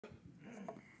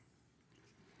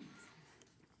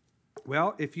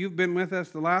Well, if you've been with us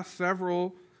the last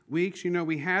several weeks, you know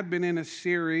we had been in a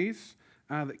series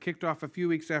that kicked off a few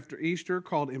weeks after Easter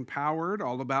called Empowered,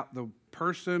 all about the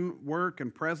person, work,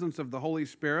 and presence of the Holy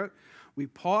Spirit. We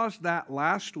paused that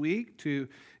last week to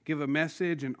give a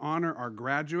message and honor our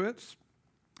graduates.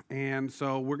 And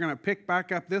so we're going to pick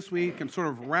back up this week and sort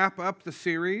of wrap up the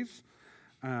series.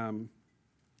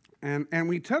 And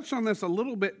we touched on this a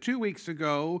little bit 2 weeks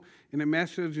ago in a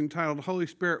message entitled Holy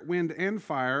Spirit, Wind, and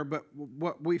Fire. But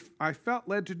what I felt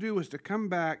led to do was to come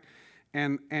back,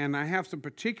 and I have some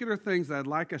particular things that I'd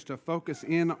like us to focus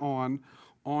in on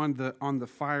the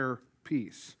fire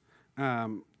piece.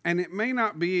 And it may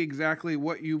not be exactly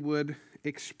what you would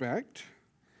expect.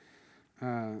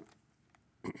 You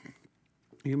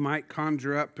might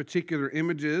conjure up particular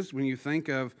images when you think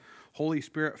of Holy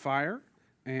Spirit fire.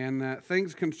 And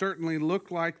things can certainly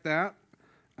look like that,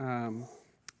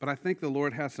 but I think the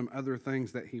Lord has some other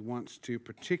things that He wants to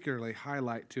particularly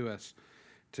highlight to us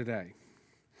today.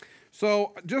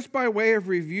 So just by way of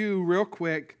review real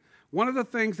quick, one of the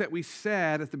things that we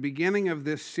said at the beginning of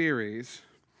this series,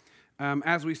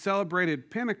 as we celebrated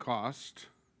Pentecost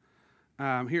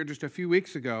here just a few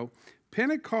weeks ago,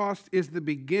 Pentecost is the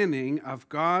beginning of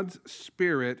God's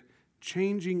Spirit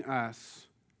changing us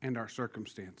and our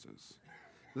circumstances.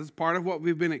 This is part of what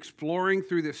we've been exploring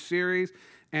through this series.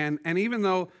 And even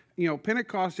though,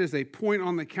 Pentecost is a point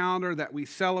on the calendar that we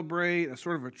celebrate, a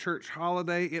sort of a church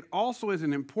holiday, it also is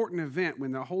an important event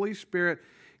when the Holy Spirit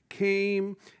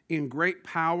came in great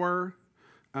power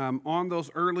on those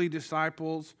early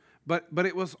disciples. But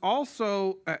it was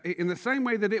also, in the same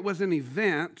way that it was an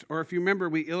event, or if you remember,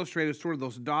 we illustrated sort of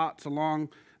those dots along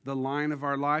the line of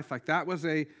our life, like that was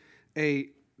a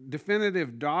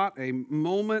definitive dot, a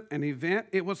moment, an event.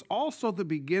 It was also the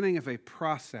beginning of a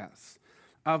process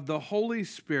of the Holy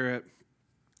Spirit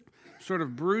sort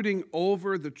of brooding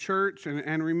over the church.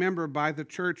 And remember, by the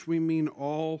church, we mean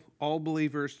all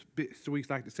believers. So we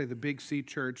like to say the Big C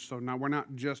church. So now we're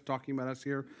not just talking about us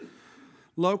here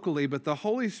locally, but the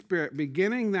Holy Spirit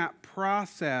beginning that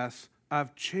process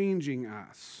of changing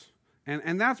us.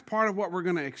 And that's part of what we're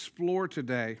going to explore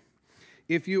today.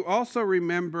 If you also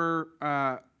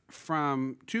remember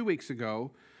from 2 weeks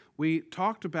ago, we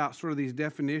talked about sort of these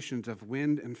definitions of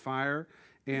wind and fire.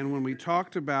 And when we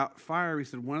talked about fire, we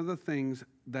said one of the things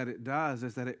that it does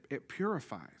is that it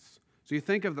purifies. So you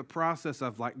think of the process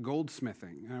of like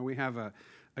goldsmithing. We have a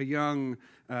young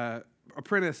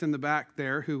apprentice in the back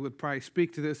there who would probably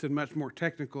speak to this in much more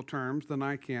technical terms than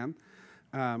I can.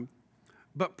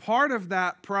 But part of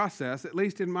that process, at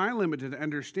least in my limited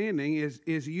understanding, is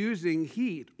using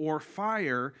heat or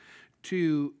fire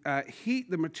to heat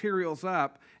the materials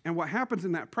up. And what happens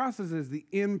in that process is the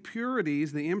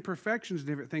impurities, the imperfections,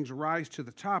 different things rise to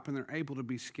the top and they're able to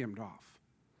be skimmed off.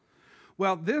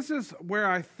 Well, this is where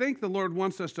I think the Lord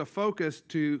wants us to focus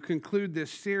to conclude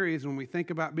this series when we think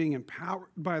about being empowered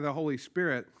by the Holy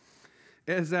Spirit,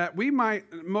 is that we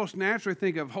might most naturally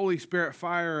think of Holy Spirit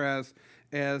fire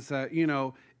as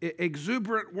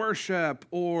exuberant worship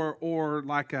or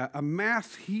like a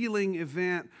mass healing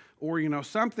event, or,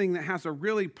 something that has a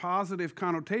really positive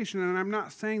connotation. And I'm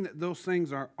not saying that those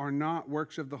things are not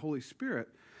works of the Holy Spirit.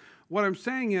 What I'm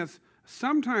saying is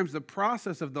sometimes the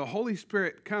process of the Holy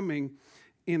Spirit coming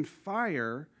in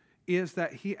fire is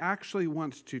that He actually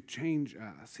wants to change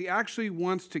us. He actually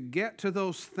wants to get to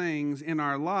those things in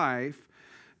our life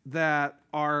that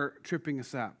are tripping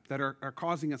us up, that are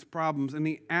causing us problems. And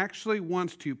He actually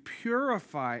wants to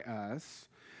purify us,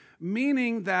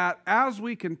 meaning that as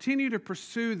we continue to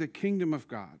pursue the kingdom of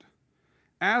God,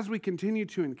 as we continue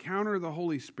to encounter the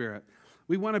Holy Spirit,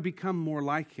 we want to become more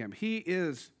like Him. He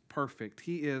is perfect.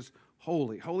 He is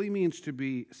holy. Holy means to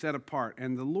be set apart,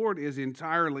 and the Lord is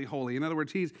entirely holy. In other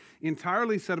words, He's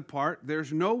entirely set apart.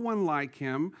 There's no one like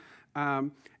Him,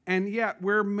 and yet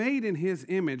we're made in His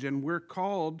image, and we're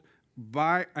called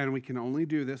and we can only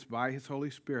do this by His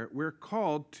Holy Spirit, we're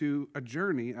called to a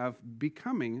journey of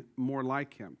becoming more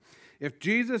like Him. If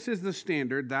Jesus is the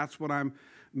standard, that's what I'm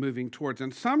moving towards.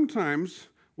 And sometimes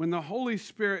when the Holy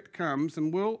Spirit comes,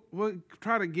 and we'll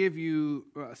try to give you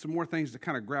some more things to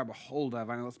kind of grab a hold of.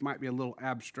 I know this might be a little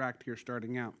abstract here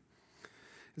starting out.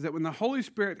 Is that when the Holy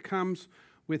Spirit comes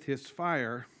with His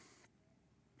fire,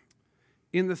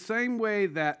 in the same way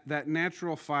that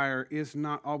natural fire is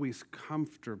not always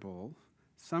comfortable,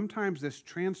 sometimes this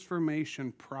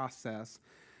transformation process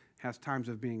has times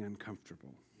of being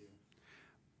uncomfortable.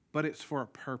 But it's for a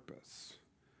purpose.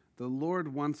 The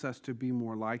Lord wants us to be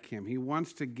more like Him. He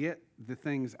wants to get the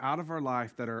things out of our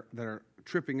life that are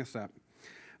tripping us up.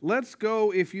 Let's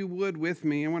go, if you would, with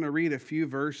me. I want to read a few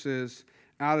verses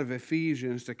out of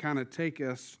Ephesians to kind of take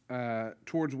us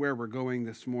towards where we're going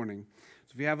this morning.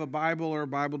 So if you have a Bible or a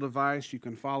Bible device, you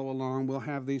can follow along. We'll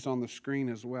have these on the screen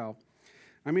as well.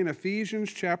 I'm in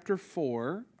Ephesians chapter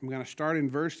 4. I'm going to start in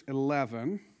verse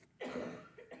 11.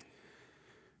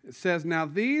 It says, "Now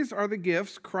these are the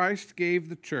gifts Christ gave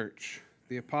the church,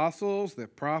 the apostles, the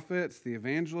prophets, the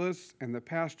evangelists, and the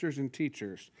pastors and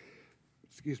teachers."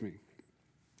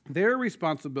 Their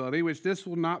responsibility, which this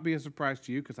will not be a surprise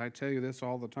to you because I tell you this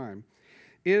all the time,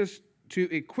 is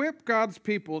to equip God's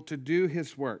people to do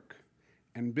his work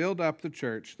and build up the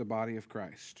church, the body of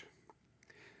Christ.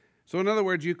 So in other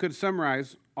words, you could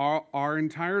summarize our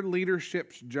entire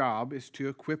leadership's job is to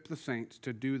equip the saints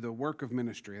to do the work of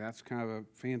ministry. That's kind of a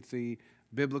fancy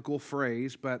biblical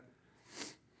phrase, but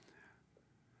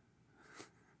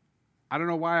I don't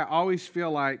know why I always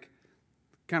feel like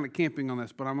kind of camping on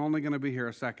this, but I'm only going to be here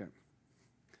a second.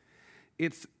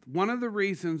 It's one of the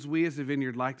reasons we as a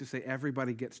Vineyard like to say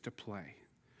everybody gets to play.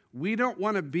 We don't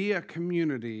want to be a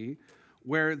community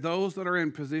where those that are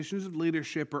in positions of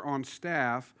leadership or on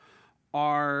staff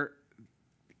are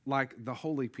like the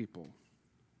holy people.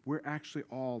 We're actually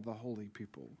all the holy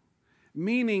people,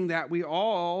 meaning that we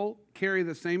all carry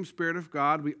the same Spirit of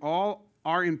God. We all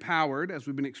are empowered, as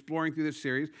we've been exploring through this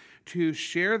series, to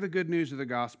share the good news of the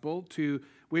gospel,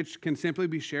 which can simply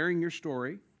be sharing your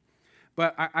story.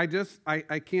 But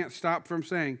I can't stop from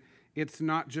saying it's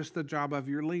not just the job of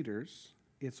your leaders.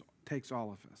 It takes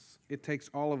all of us. It takes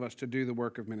all of us to do the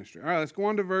work of ministry. All right, let's go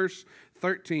on to verse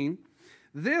 13.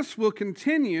 "This will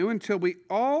continue until we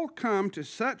all come to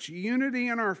such unity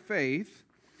in our faith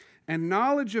and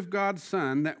knowledge of God's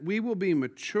Son that we will be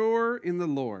mature in the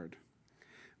Lord,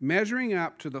 measuring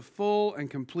up to the full and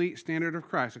complete standard of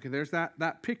Christ." Okay, there's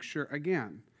that picture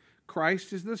again.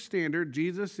 Christ is the standard.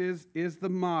 Jesus is the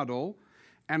model,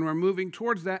 and we're moving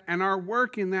towards that. And our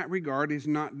work in that regard is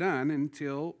not done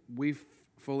until we've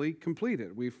fully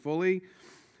completed. We've fully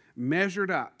measured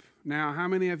up. Now, how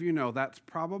many of you know that's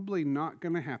probably not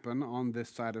going to happen on this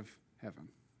side of heaven?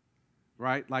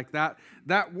 Right? Like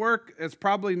that work is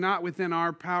probably not within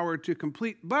our power to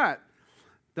complete. But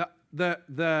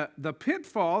the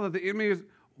pitfall that the enemy is,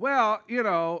 well,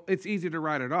 it's easy to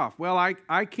write it off. Well,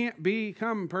 I can't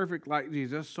become perfect like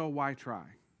Jesus, so why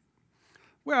try?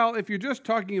 Well, if you're just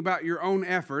talking about your own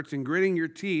efforts and gritting your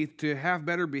teeth to have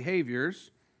better behaviors,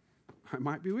 I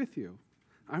might be with you.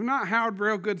 I've not had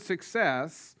real good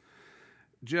success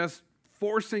just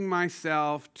forcing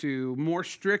myself to more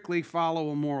strictly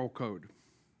follow a moral code.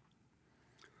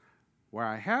 Where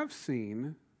I have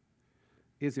seen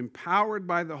is empowered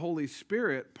by the Holy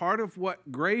Spirit. Part of what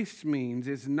grace means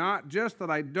is not just that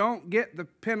I don't get the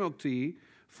penalty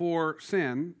for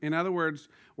sin. In other words,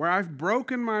 where I've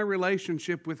broken my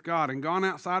relationship with God and gone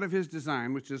outside of his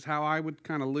design, which is how I would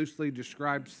kind of loosely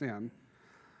describe sin.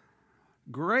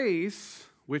 Grace,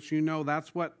 which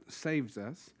that's what saves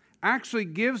us, actually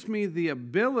gives me the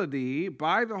ability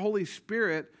by the Holy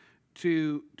Spirit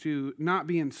to not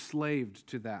be enslaved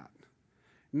to that.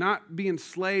 Not be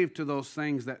enslaved to those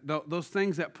things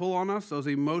that pull on us, those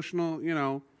emotional,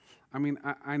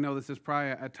 I know this is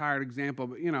probably a tired example,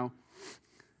 but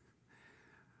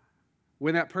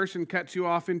when that person cuts you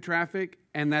off in traffic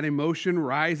and that emotion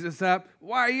rises up,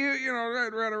 why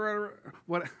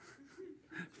what?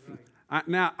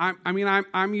 Now,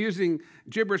 I'm using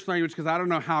gibberish language because I don't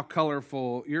know how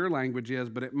colorful your language is,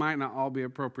 but it might not all be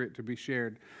appropriate to be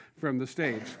shared from the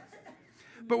stage.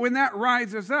 But when that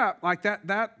rises up like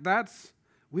that's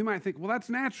we might think, well, that's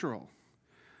natural.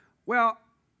 Well,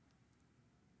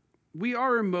 we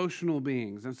are emotional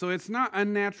beings, and so it's not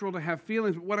unnatural to have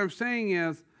feelings. But what I'm saying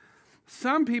is,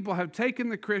 some people have taken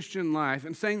the Christian life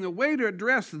and saying the way to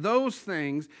address those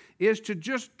things is to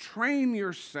just train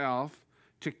yourself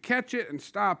to catch it and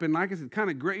stop. And like I said, kind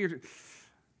of grit your teeth.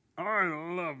 I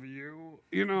love you.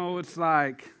 It's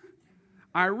like,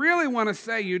 I really want to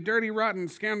say you dirty, rotten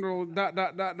scoundrel, ...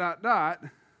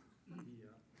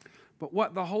 But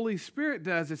what the Holy Spirit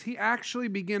does is he actually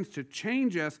begins to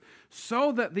change us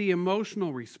so that the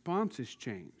emotional response is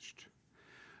changed.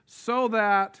 So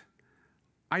that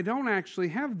I don't actually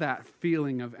have that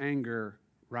feeling of anger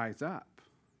rise up.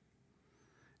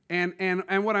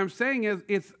 And what I'm saying is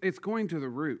it's going to the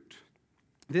root.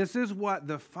 This is what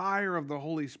the fire of the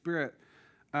Holy Spirit,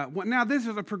 now this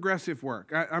is a progressive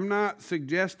work. I'm not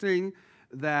suggesting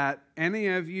that any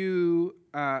of you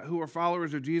who are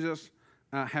followers of Jesus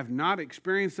have not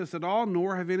experienced this at all,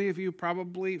 nor have any of you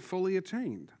probably fully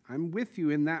attained. I'm with you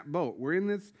in that boat. We're in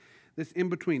this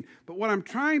in-between. But what I'm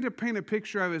trying to paint a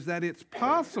picture of is that it's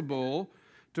possible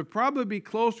to probably be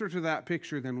closer to that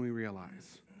picture than we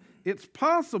realize. It's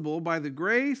possible by the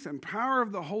grace and power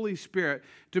of the Holy Spirit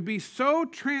to be so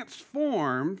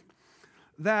transformed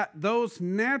that those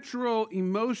natural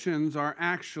emotions are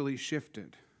actually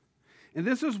shifted. And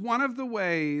this is one of the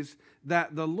ways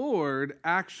that the Lord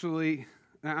actually,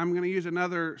 I'm going to use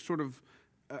another sort of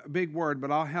big word,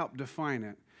 but I'll help define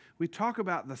it. We talk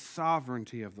about the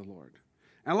sovereignty of the Lord.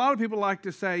 And a lot of people like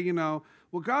to say, well,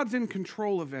 God's in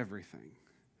control of everything.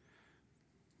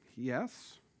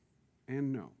 Yes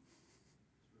and no.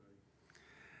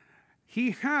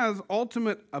 He has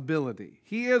ultimate ability.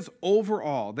 He is over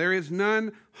all. There is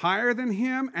none higher than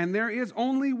him, and there is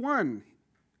only one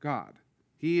God.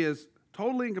 He is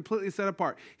totally and completely set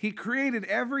apart. He created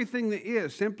everything that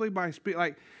is simply by speaking.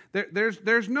 Like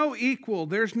there's no equal,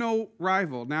 there's no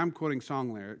rival. Now I'm quoting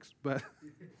song lyrics, but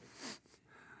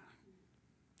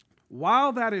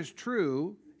while that is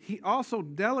true, he also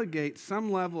delegates some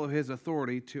level of his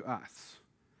authority to us.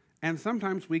 And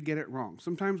sometimes we get it wrong.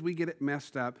 Sometimes we get it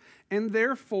messed up. And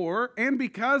therefore, and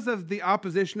because of the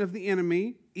opposition of the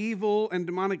enemy, evil and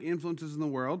demonic influences in the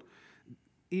world,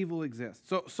 evil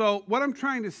exists. So what I'm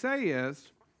trying to say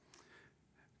is,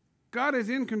 God is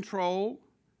in control,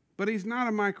 but he's not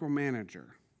a micromanager.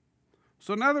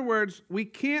 So in other words, we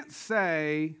can't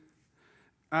say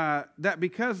that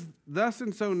because thus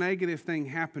and so negative thing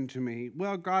happened to me,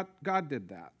 well, God did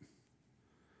that.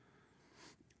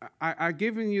 I've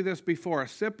given you this before, a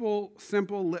simple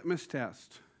litmus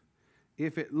test.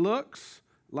 If it looks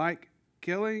like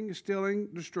killing, stealing,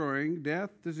 destroying,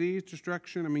 death, disease,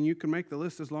 destruction, I mean, you can make the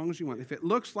list as long as you want. If it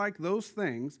looks like those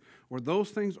things, or those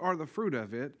things are the fruit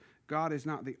of it, God is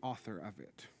not the author of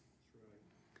it.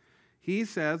 He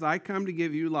says, I come to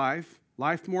give you life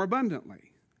more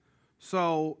abundantly.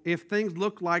 So if things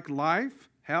look like life,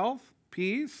 health,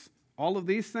 peace, all of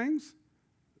these things,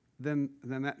 then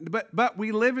that, but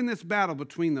we live in this battle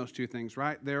between those two things,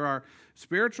 right? There are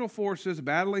spiritual forces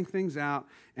battling things out,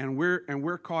 and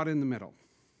we're caught in the middle.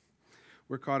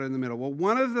 We're caught in the middle. Well,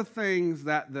 one of the things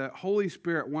that the Holy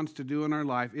Spirit wants to do in our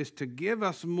life is to give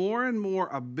us more and more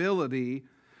ability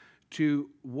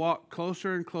to walk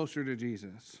closer and closer to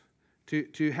Jesus,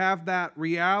 to have that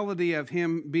reality of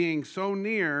him being so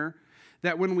near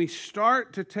that when we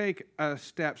start to take a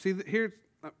step, see, here's,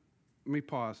 let me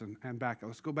pause and back up.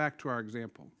 Let's go back to our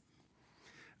example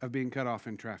of being cut off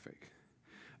in traffic.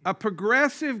 A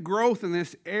progressive growth in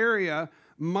this area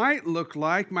might look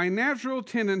like my natural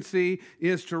tendency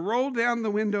is to roll down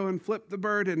the window and flip the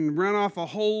bird and run off a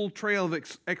whole trail of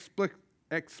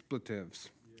expletives.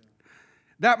 Yeah.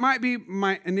 That might be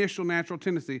my initial natural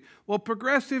tendency. Well,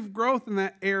 progressive growth in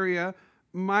that area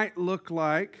might look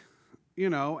like,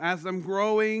 as I'm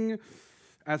growing,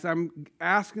 as I'm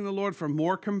asking the Lord for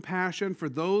more compassion for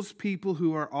those people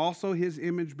who are also his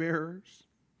image bearers.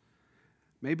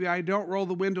 Maybe I don't roll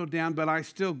the window down, but I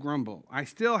still grumble. I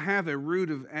still have a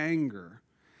root of anger.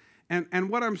 And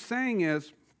what I'm saying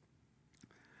is,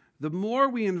 the more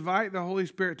we invite the Holy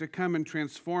Spirit to come and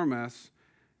transform us,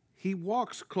 he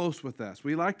walks close with us.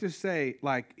 We like to say,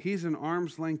 like, he's an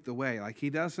arm's length away. Like, he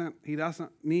doesn't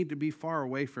need to be far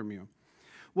away from you.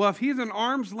 Well, if he's an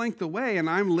arm's length away and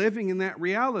I'm living in that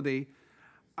reality,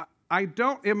 I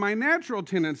don't, in my natural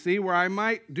tendency where I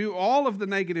might do all of the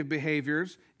negative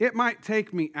behaviors, it might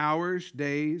take me hours,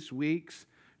 days, weeks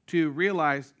to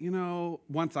realize,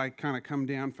 once I kind of come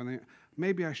down from there,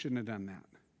 maybe I shouldn't have done that.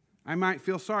 I might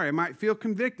feel sorry. I might feel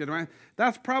convicted.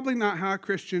 That's probably not how a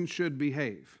Christian should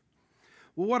behave.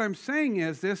 Well, what I'm saying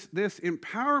is this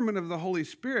empowerment of the Holy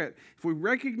Spirit, if we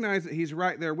recognize that he's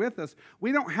right there with us,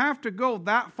 we don't have to go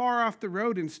that far off the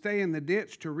road and stay in the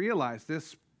ditch to realize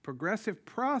this progressive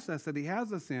process that he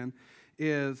has us in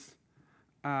is,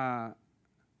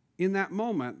 in that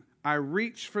moment, I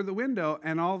reach for the window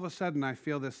and all of a sudden I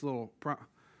feel this little...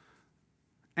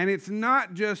 And it's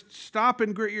not just stop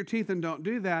and grit your teeth and don't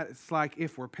do that. It's like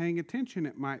if we're paying attention,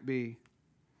 it might be,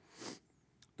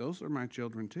 those are my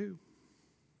children too.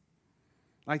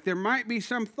 Like there might be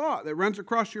some thought that runs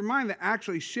across your mind that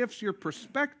actually shifts your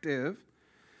perspective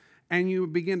and you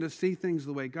begin to see things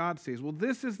the way God sees. Well,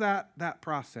 this is that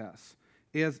process,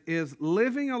 is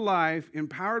living a life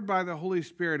empowered by the Holy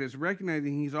Spirit, is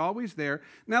recognizing he's always there.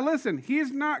 Now listen,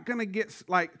 he's not going to get,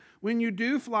 like when you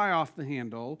do fly off the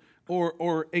handle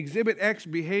or exhibit X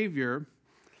behavior,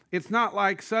 it's not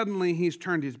like suddenly he's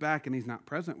turned his back and he's not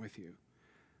present with you.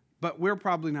 But we're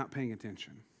probably not paying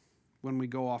attention when we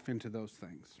go off into those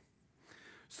things.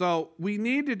 So we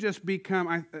need to just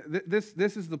become, this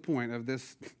is the point of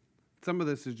this. Some of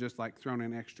this is just like thrown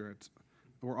in extra.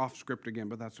 We're off script again,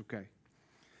 but that's okay.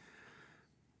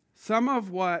 Some of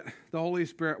what the Holy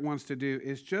Spirit wants to do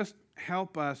is just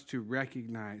help us to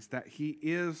recognize that he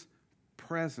is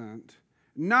present,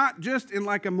 not just in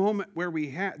like a moment where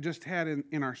we just had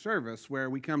in our service where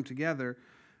we come together,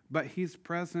 but he's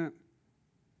present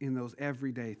in those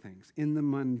everyday things, in the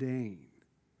mundane.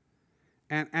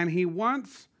 And he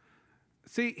wants,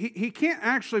 he can't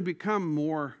actually become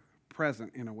more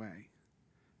present in a way.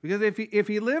 Because if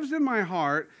he lives in my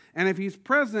heart, and if he's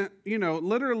present,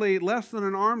 literally less than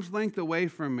an arm's length away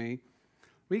from me,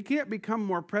 we can't become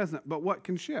more present. But what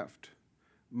can shift?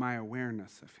 My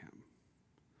awareness of him.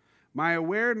 My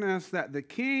awareness that the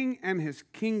King and his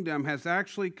kingdom has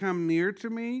actually come near to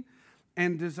me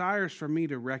and desires for me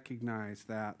to recognize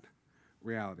that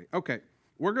reality. Okay,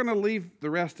 we're going to leave the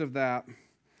rest of that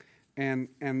and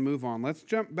move on. Let's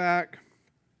jump back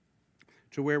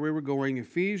to where we were going.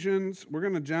 Ephesians, we're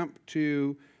going to jump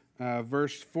to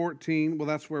verse 14. Well,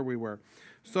 that's where we were.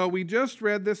 So we just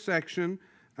read this section.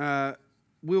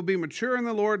 We'll be mature in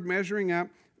the Lord, measuring up.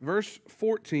 Verse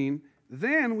 14,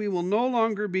 then we will no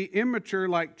longer be immature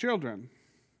like children.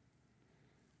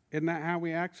 Isn't that how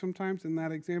we act sometimes in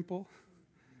that example?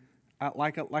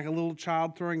 Like a little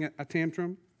child throwing a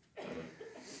tantrum.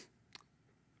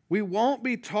 We won't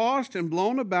be tossed and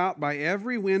blown about by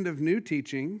every wind of new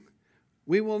teaching.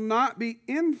 We will not be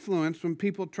influenced when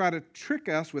people try to trick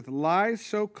us with lies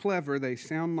so clever they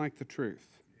sound like the truth.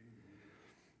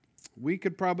 We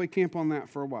could probably camp on that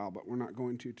for a while, but we're not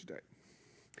going to today.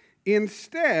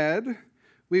 Instead,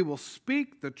 we will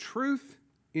speak the truth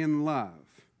in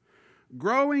love,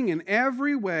 growing in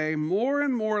every way more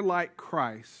and more like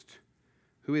Christ,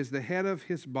 who is the head of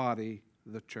his body,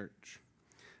 the church.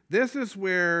 This is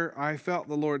where I felt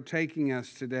the Lord taking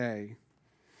us today.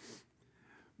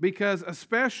 Because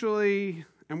especially,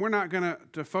 and we're not going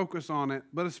to focus on it,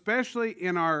 but especially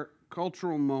in our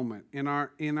cultural moment, in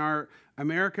our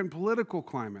American political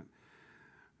climate,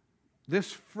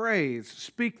 this phrase,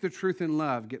 speak the truth in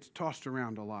love, gets tossed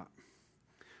around a lot.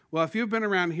 Well, if you've been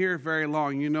around here very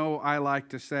long, you know I like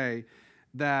to say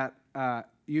that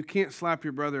you can't slap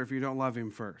your brother if you don't love him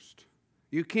first.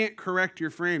 You can't correct your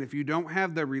friend if you don't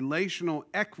have the relational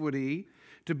equity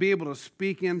to be able to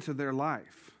speak into their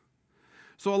life.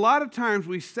 So a lot of times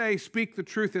we say, speak the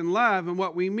truth in love, and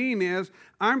what we mean is,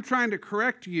 I'm trying to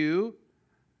correct you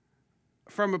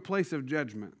from a place of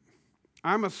judgment.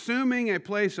 I'm assuming a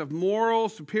place of moral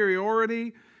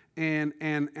superiority, and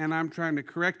I'm trying to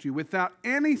correct you without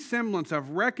any semblance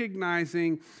of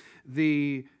recognizing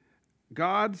the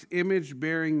God's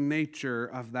image-bearing nature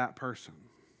of that person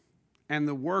and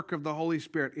the work of the Holy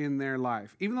Spirit in their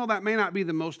life. Even though that may not be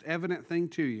the most evident thing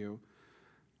to you,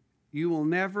 you will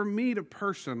never meet a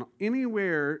person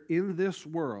anywhere in this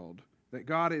world that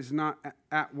God is not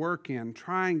at work in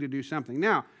trying to do something.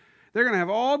 Now, they're going to have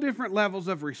all different levels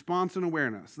of response and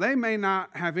awareness. They may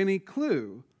not have any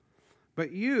clue,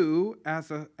 but you,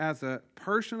 as a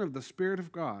person of the Spirit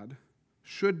of God,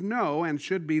 should know and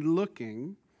should be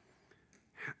looking,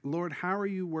 Lord, how are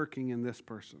you working in this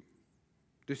person?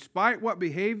 Despite what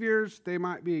behaviors they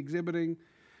might be exhibiting,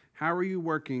 how are you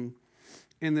working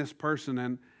in this person?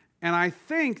 And I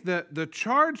think that the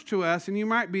charge to us, and you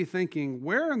might be thinking,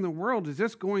 where in the world is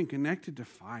this going connected to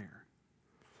fire?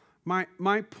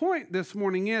 My point this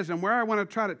morning is, and where I want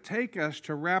to try to take us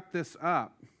to wrap this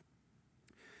up,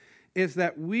 is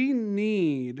that we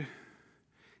need,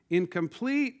 in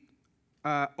complete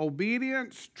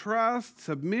obedience, trust,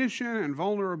 submission, and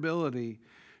vulnerability,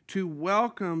 to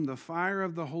welcome the fire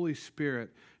of the Holy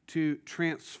Spirit to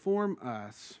transform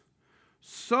us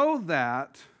so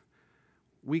that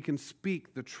we can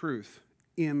speak the truth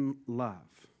in love.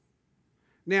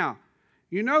 Now,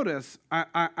 you notice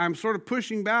I'm sort of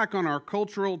pushing back on our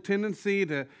cultural tendency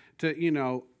to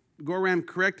go around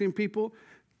correcting people.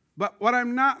 But what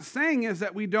I'm not saying is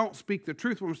that we don't speak the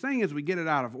truth. What I'm saying is we get it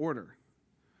out of order.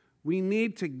 We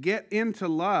need to get into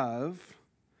love.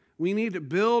 We need to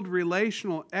build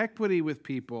relational equity with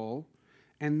people,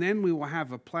 and then we will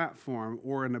have a platform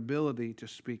or an ability to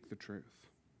speak the truth.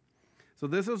 So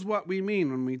this is what we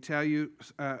mean when we tell you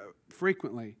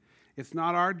frequently. It's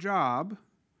not our job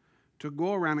to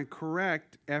go around and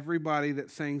correct everybody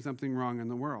that's saying something wrong in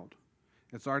the world.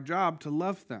 It's our job to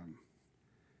love them.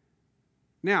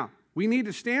 Now, we need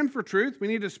to stand for truth. We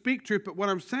need to speak truth. But what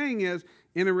I'm saying is,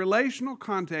 in a relational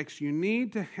context, you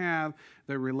need to have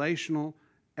the relational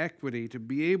equity to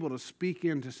be able to speak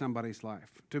into somebody's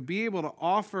life, to be able to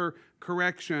offer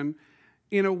correction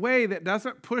in a way that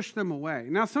doesn't push them away.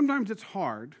 Now, sometimes it's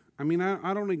hard. I mean,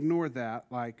 I don't ignore that.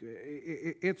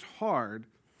 It's hard.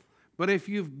 But if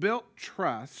you've built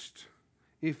trust,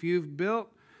 if you've built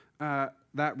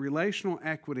that relational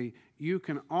equity, you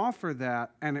can offer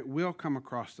that, and it will come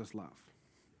across as love.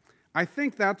 I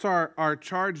think that's our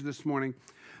charge this morning.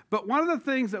 But one of the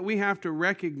things that we have to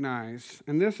recognize,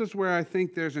 and this is where I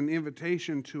think there's an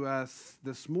invitation to us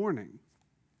this morning,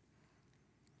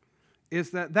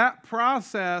 is that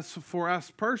process for us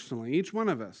personally, each one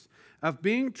of us, of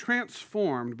being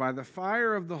transformed by the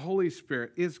fire of the Holy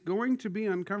Spirit is going to be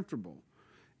uncomfortable.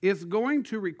 It's going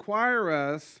to require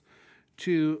us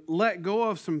to let go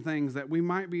of some things that we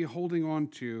might be holding on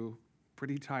to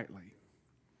pretty tightly.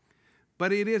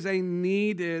 But it is a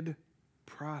needed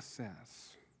process.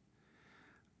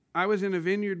 I was in a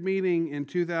Vineyard meeting in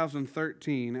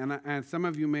 2013, and some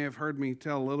of you may have heard me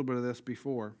tell a little bit of this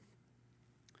before.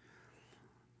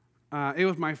 It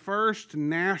was my first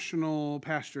national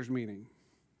pastors' meeting.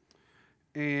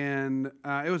 And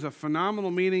it was a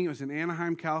phenomenal meeting. It was in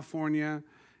Anaheim, California.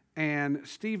 And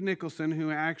Steve Nicholson, who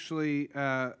actually,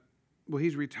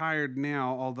 he's retired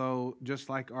now, although just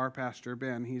like our pastor,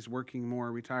 Ben, he's working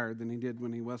more retired than he did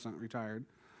when he wasn't retired.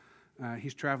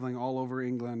 He's traveling all over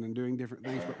England and doing different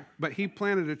things. But he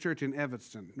planted a church in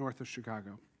Evanston, north of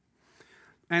Chicago.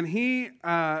 And he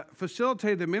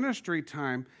facilitated the ministry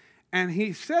time. And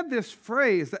he said this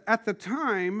phrase that at the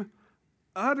time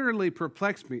utterly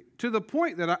perplexed me, to the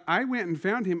point that I went and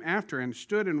found him after and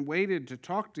stood and waited to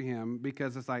talk to him,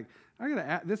 because it's like,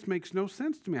 this makes no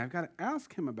sense to me. I've got to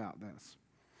ask him about this.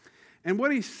 And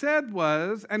what he said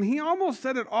was, and he almost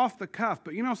said it off the cuff,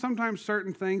 but sometimes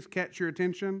certain things catch your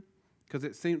attention because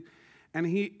it seemed, and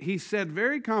he said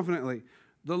very confidently,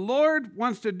 the Lord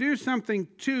wants to do something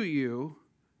to you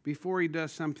before he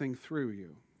does something through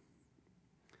you.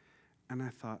 And I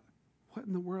thought, what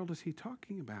in the world is he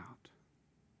talking about?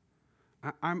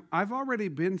 I've already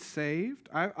been saved.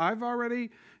 I've already,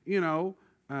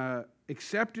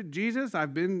 accepted Jesus.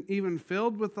 I've been even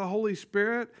filled with the Holy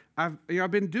Spirit. I've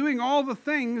been doing all the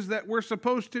things that we're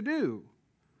supposed to do.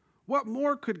 What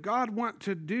more could God want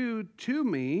to do to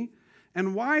me?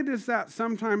 And why does that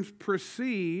sometimes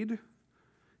precede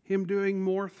him doing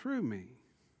more through me?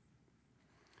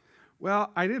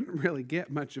 Well, I didn't really get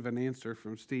much of an answer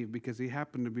from Steve because he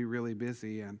happened to be really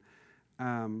busy,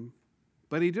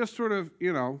 but he just sort of,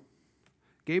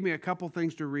 gave me a couple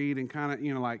things to read and kind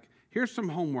of, like, here's some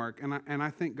homework, and I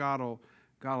think God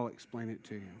will explain it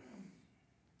to you.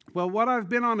 Well, what I've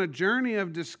been on a journey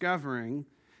of discovering,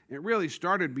 it really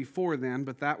started before then,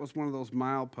 but that was one of those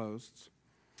mileposts,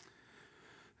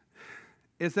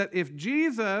 is that if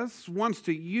Jesus wants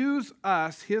to use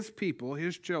us, his people,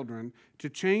 his children, to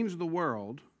change the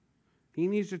world, he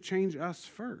needs to change us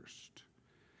first.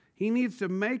 He needs to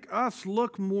make us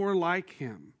look more like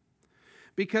him.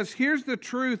 Because here's the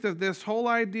truth of this whole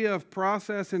idea of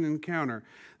process and encounter.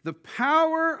 The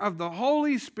power of the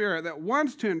Holy Spirit that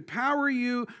wants to empower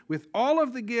you with all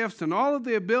of the gifts and all of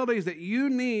the abilities that you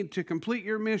need to complete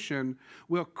your mission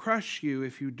will crush you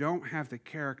if you don't have the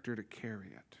character to carry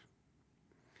it.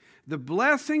 The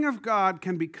blessing of God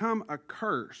can become a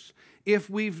curse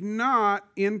if we've not,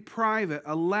 in private,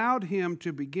 allowed him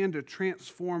to begin to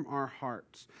transform our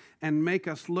hearts and make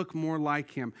us look more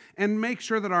like him, and make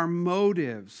sure that our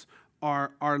motives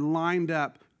are lined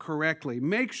up correctly.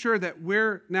 Make sure that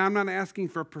now I'm not asking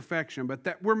for perfection, but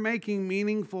that we're making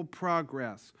meaningful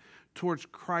progress towards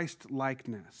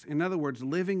Christ-likeness. In other words,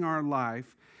 living our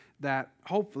life that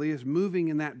hopefully is moving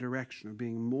in that direction of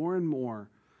being more and more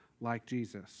like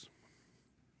Jesus.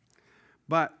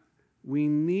 But we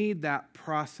need that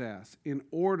process in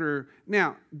order.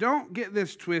 Now, don't get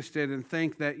this twisted and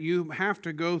think that you have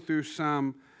to go through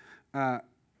some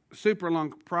super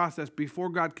long process before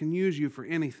God can use you for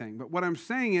anything. But what I'm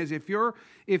saying is, if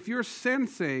you're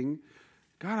sensing,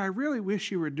 God, I really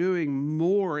wish you were doing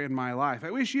more in my life.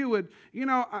 I wish you would,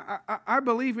 I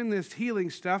believe in this healing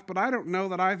stuff, but I don't know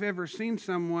that I've ever seen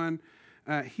someone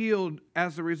healed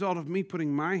as a result of me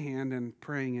putting my hand and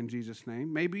praying in Jesus'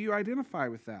 name. Maybe you identify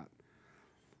with that.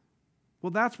 Well,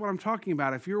 that's what I'm talking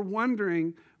about. If you're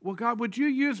wondering, well, God, would you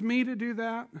use me to do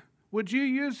that? Would you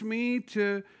use me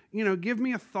to, give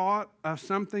me a thought of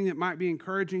something that might be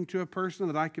encouraging to a person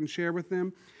that I can share with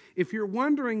them? If you're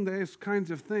wondering those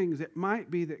kinds of things, it might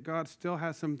be that God still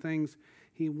has some things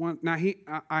he wants. Now,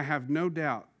 I have no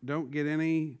doubt. Don't get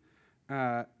any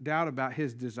doubt about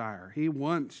his desire. He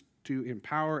wants to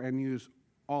empower and use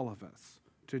all of us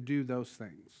to do those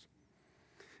things.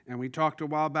 And we talked a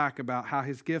while back about how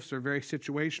his gifts are very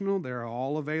situational. They're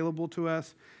all available to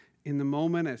us in the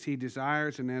moment as he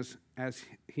desires and as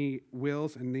he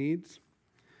wills and needs.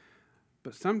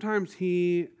 But sometimes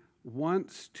he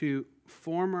wants to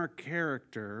form our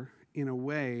character in a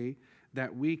way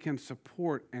that we can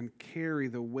support and carry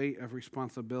the weight of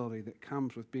responsibility that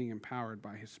comes with being empowered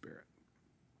by his Spirit.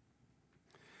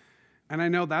 And I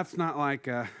know that's not like,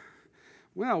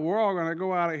 we're all going to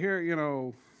go out of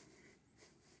here,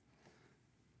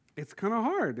 it's kind of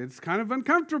hard. It's kind of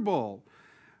uncomfortable.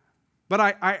 But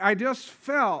I just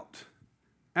felt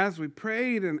as we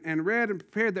prayed and read and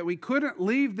prepared that we couldn't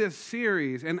leave this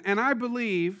series. And I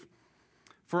believe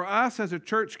for us as a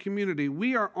church community,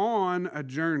 we are on a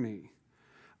journey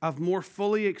of more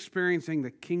fully experiencing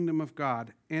the kingdom of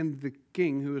God and the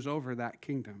King who is over that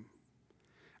kingdom.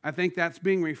 I think that's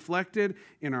being reflected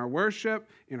in our worship,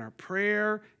 in our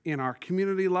prayer, in our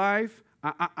community life.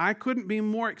 I couldn't be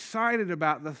more excited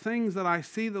about the things that I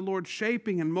see the Lord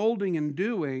shaping and molding and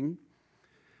doing.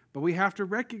 But we have to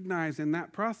recognize in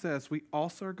that process, we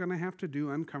also are going to have to do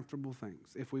uncomfortable things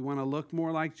if we want to look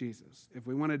more like Jesus, if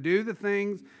we want to do the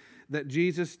things that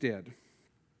Jesus did.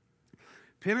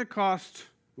 Pentecost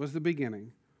was the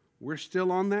beginning. We're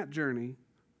still on that journey.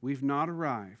 We've not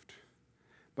arrived.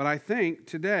 But I think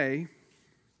today,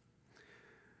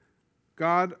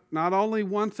 God not only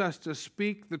wants us to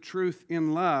speak the truth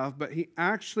in love, but He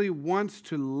actually wants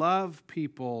to love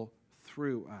people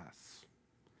through us.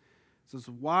 This is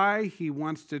why He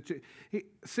wants to...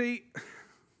 See,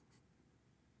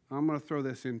 I'm going to throw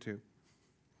this in too.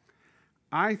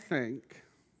 I think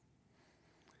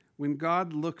when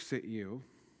God looks at you,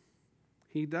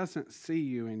 He doesn't see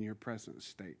you in your present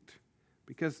state.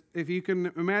 Because if you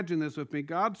can imagine this with me,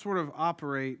 God sort of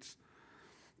operates...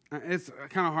 It's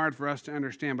kind of hard for us to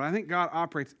understand, but I think God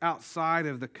operates outside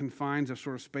of the confines of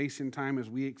sort of space and time as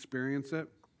we experience it.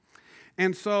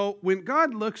 And so when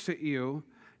God looks at you,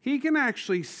 He can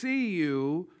actually see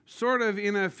you sort of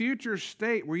in a future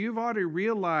state where you've already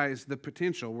realized the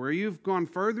potential, where you've gone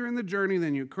further in the journey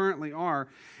than you currently are.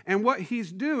 And what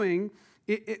He's doing,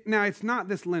 now it's not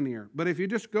this linear, but if you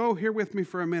just go here with me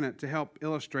for a minute to help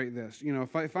illustrate this. You know,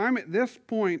 if I'm at this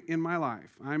point in my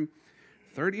life, I'm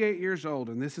 38 years old,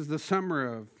 and this is the summer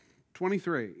of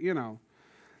 23, you know,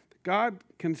 God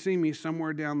can see me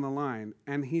somewhere down the line,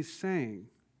 and He's saying,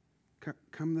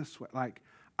 come this way. Like,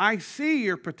 I see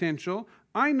your potential.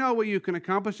 I know what you can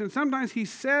accomplish. And sometimes He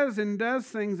says and does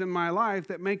things in my life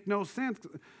that make no sense.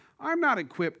 I'm not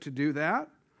equipped to do that.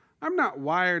 I'm not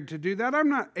wired to do that. I'm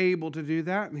not able to do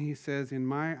that. And He says, in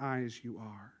my eyes, you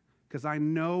are. Because I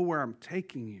know where I'm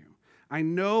taking you. I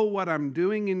know what I'm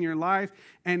doing in your life.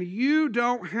 And you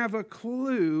don't have a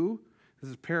clue. This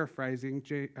is paraphrasing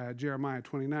Jeremiah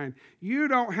 29. You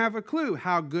don't have a clue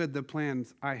how good the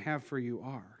plans I have for you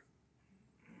are.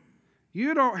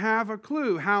 You don't have a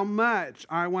clue how much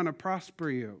I want to prosper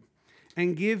you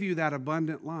and give you that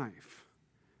abundant life.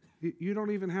 You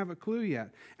don't even have a clue yet.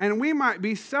 And we might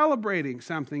be celebrating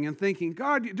something and thinking,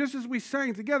 God, just as we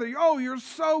sang together, oh, you're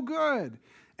so good.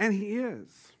 And He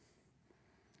is.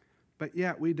 But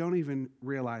yet we don't even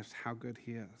realize how good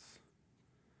He is.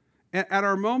 At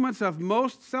our moments of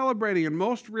most celebrating and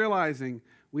most realizing,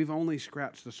 we've only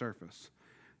scratched the surface.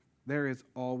 There is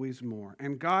always more.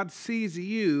 And God sees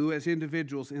you as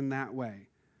individuals in that way.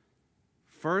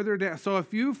 Further down. So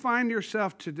if you find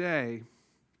yourself today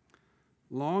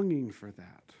longing for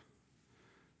that,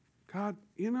 God,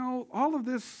 you know, all of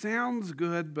this sounds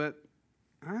good, but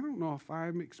I don't know if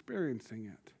I'm experiencing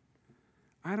it.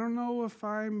 I don't know if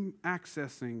I'm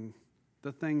accessing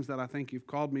the things that I think you've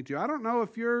called me to. I don't know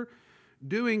if you're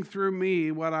doing through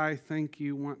me what I think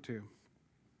you want to.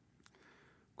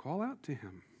 Call out to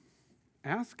Him.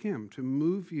 Ask Him to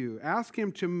move you. Ask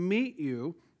Him to meet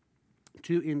you,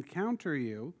 to encounter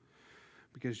you.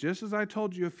 Because just as I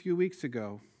told you a few weeks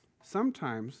ago,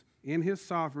 sometimes in His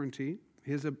sovereignty,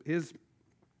 His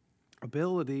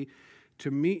ability to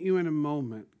meet you in a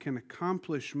moment can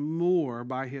accomplish more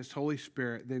by His Holy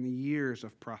Spirit than years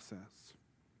of process.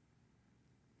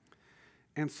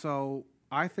 And so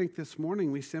I think this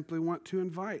morning we simply want to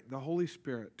invite the Holy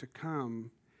Spirit to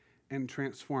come and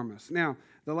transform us. Now,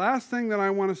 the last thing that I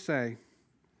want to say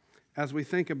as we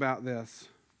think about this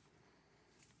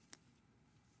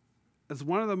is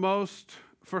one of the most,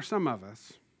 for some of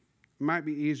us, it might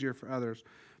be easier for others,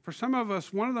 for some of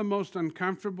us, one of the most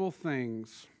uncomfortable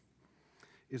things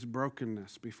is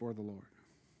brokenness before the Lord.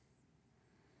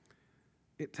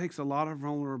 It takes a lot of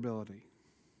vulnerability.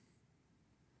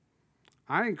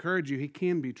 I encourage you, He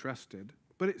can be trusted.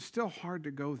 But it's still hard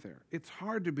to go there. It's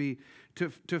hard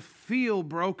to feel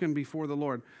broken before the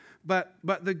Lord. But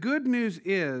the good news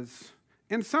is,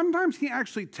 and sometimes He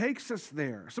actually takes us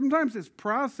there. Sometimes this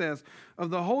process of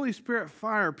the Holy Spirit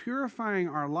fire purifying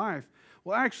our life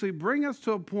will actually bring us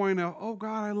to a point of, oh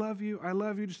God, I love you,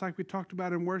 just like we talked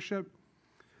about in worship.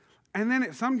 And then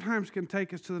it sometimes can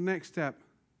take us to the next step.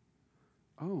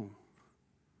 Oh,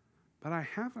 but I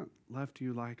haven't loved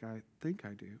you like I think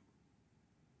I do.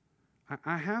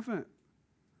 I haven't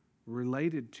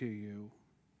related to you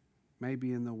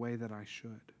maybe in the way that I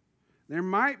should. There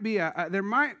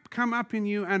might come up in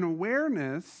you an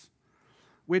awareness,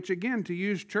 which again, to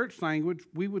use church language,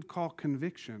 we would call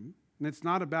conviction. And it's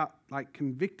not about like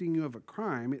convicting you of a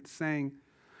crime. It's saying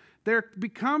there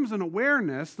becomes an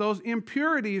awareness. Those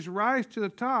impurities rise to the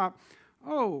top.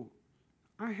 Oh,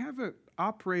 I haven't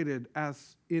operated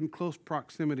as in close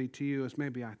proximity to you as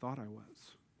maybe I thought I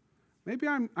was. Maybe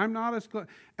I'm not as close.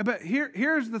 But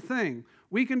here's the thing.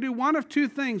 We can do one of two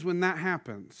things when that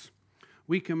happens.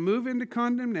 We can move into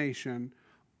condemnation,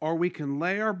 or we can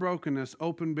lay our brokenness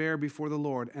open bare before the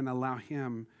Lord and allow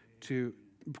Him to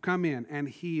come in and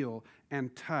heal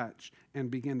and touch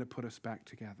and begin to put us back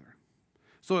together.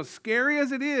 So as scary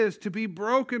as it is to be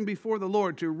broken before the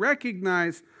Lord, to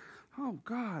recognize, oh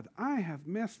God, I have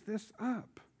messed this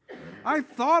up. I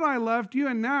thought I loved you,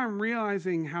 and now I'm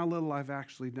realizing how little I've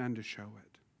actually done to show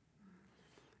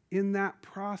it. In that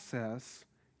process,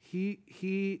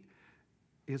 He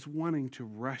is wanting to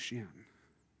rush in.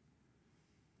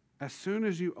 As soon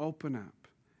as you open up,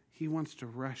 He wants to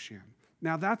rush in.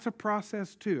 Now, that's a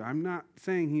process too. I'm not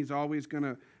saying He's always going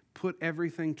to put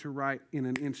everything to right in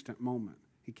an instant moment.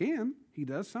 He can. He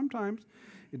does sometimes.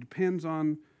 It depends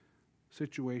on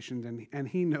situations, and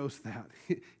He knows that.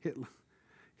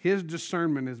 His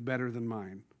discernment is better than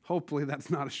mine. Hopefully that's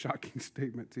not a shocking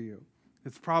statement to you.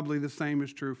 It's probably the same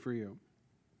is true for you.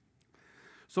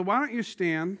 So why don't you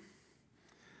stand?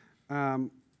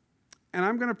 And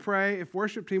I'm going to pray. If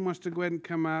worship team wants to go ahead and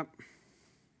come up,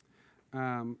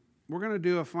 we're going to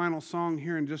do a final song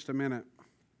here in just a minute.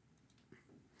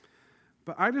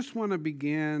 But I just want to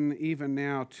begin even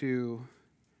now to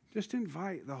just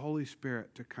invite the Holy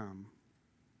Spirit to come.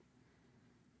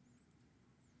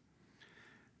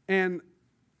 And,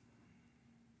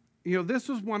 you know, this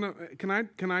was one of, can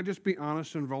I just be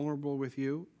honest and vulnerable with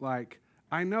you? Like,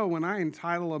 I know when I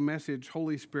entitle a message,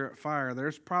 Holy Spirit Fire,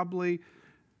 there's probably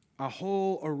a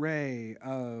whole array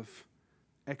of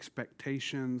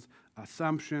expectations,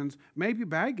 assumptions, maybe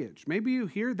baggage. Maybe you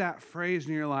hear that phrase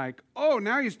and you're like, oh,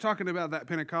 now he's talking about that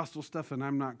Pentecostal stuff and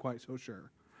I'm not quite so sure.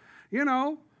 You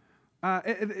know,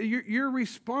 your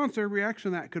response or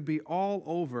reaction to that could be all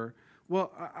over.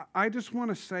 Well, I just want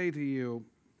to say to you,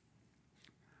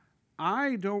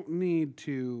 I don't need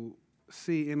to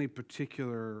see any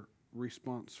particular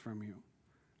response from you.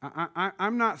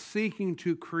 I'm not seeking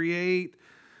to create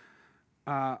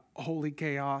holy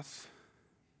chaos,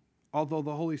 although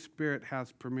the Holy Spirit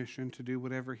has permission to do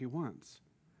whatever He wants.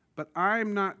 But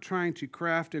I'm not trying to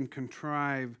craft and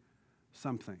contrive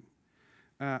something.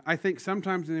 I think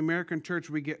sometimes in the American church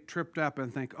we get tripped up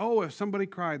and think, oh, if somebody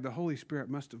cried, the Holy Spirit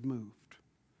must have moved.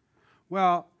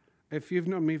 Well, if you've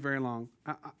known me very long,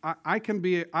 I can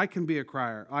be a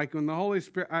crier. Like when the Holy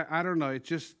Spirit, I don't know, it's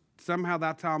just somehow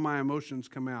that's how my emotions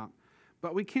come out.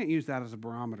 But we can't use that as a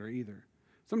barometer either.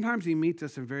 Sometimes He meets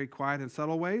us in very quiet and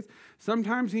subtle ways.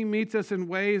 Sometimes He meets us in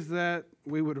ways that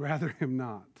we would rather Him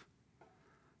not.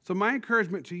 So my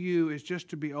encouragement to you is just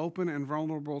to be open and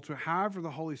vulnerable to however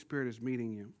the Holy Spirit is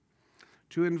meeting you.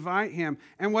 To invite Him.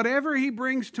 And whatever He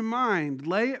brings to mind,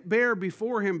 lay it bare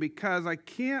before Him, because I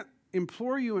can't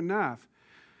implore you enough.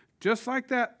 Just like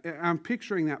that, I'm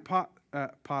picturing that pot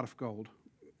of gold.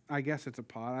 I guess it's a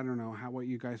pot. I don't know what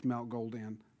you guys melt gold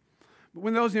in. But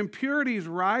when those impurities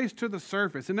rise to the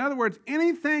surface, in other words,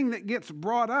 anything that gets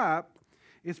brought up,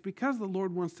 it's because the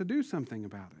Lord wants to do something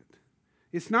about it.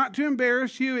 It's not to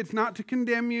embarrass you. It's not to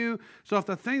condemn you. So if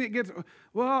the thing that gets,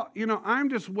 well, you know, I'm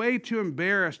just way too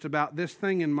embarrassed about this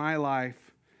thing in my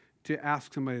life to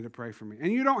ask somebody to pray for me.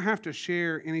 And you don't have to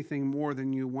share anything more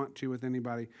than you want to with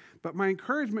anybody. But my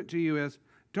encouragement to you is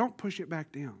don't push it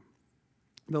back down.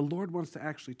 The Lord wants to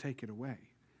actually take it away.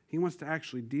 He wants to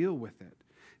actually deal with it.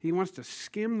 He wants to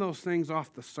skim those things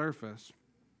off the surface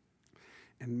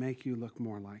and make you look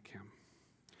more like Him.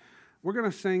 We're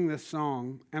going to sing this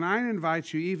song, and I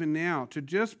invite you even now to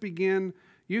just begin.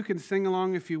 You can sing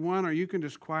along if you want, or you can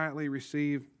just quietly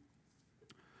receive.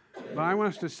 But I want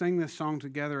us to sing this song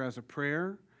together as a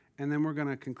prayer, and then we're going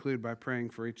to conclude by praying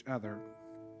for each other.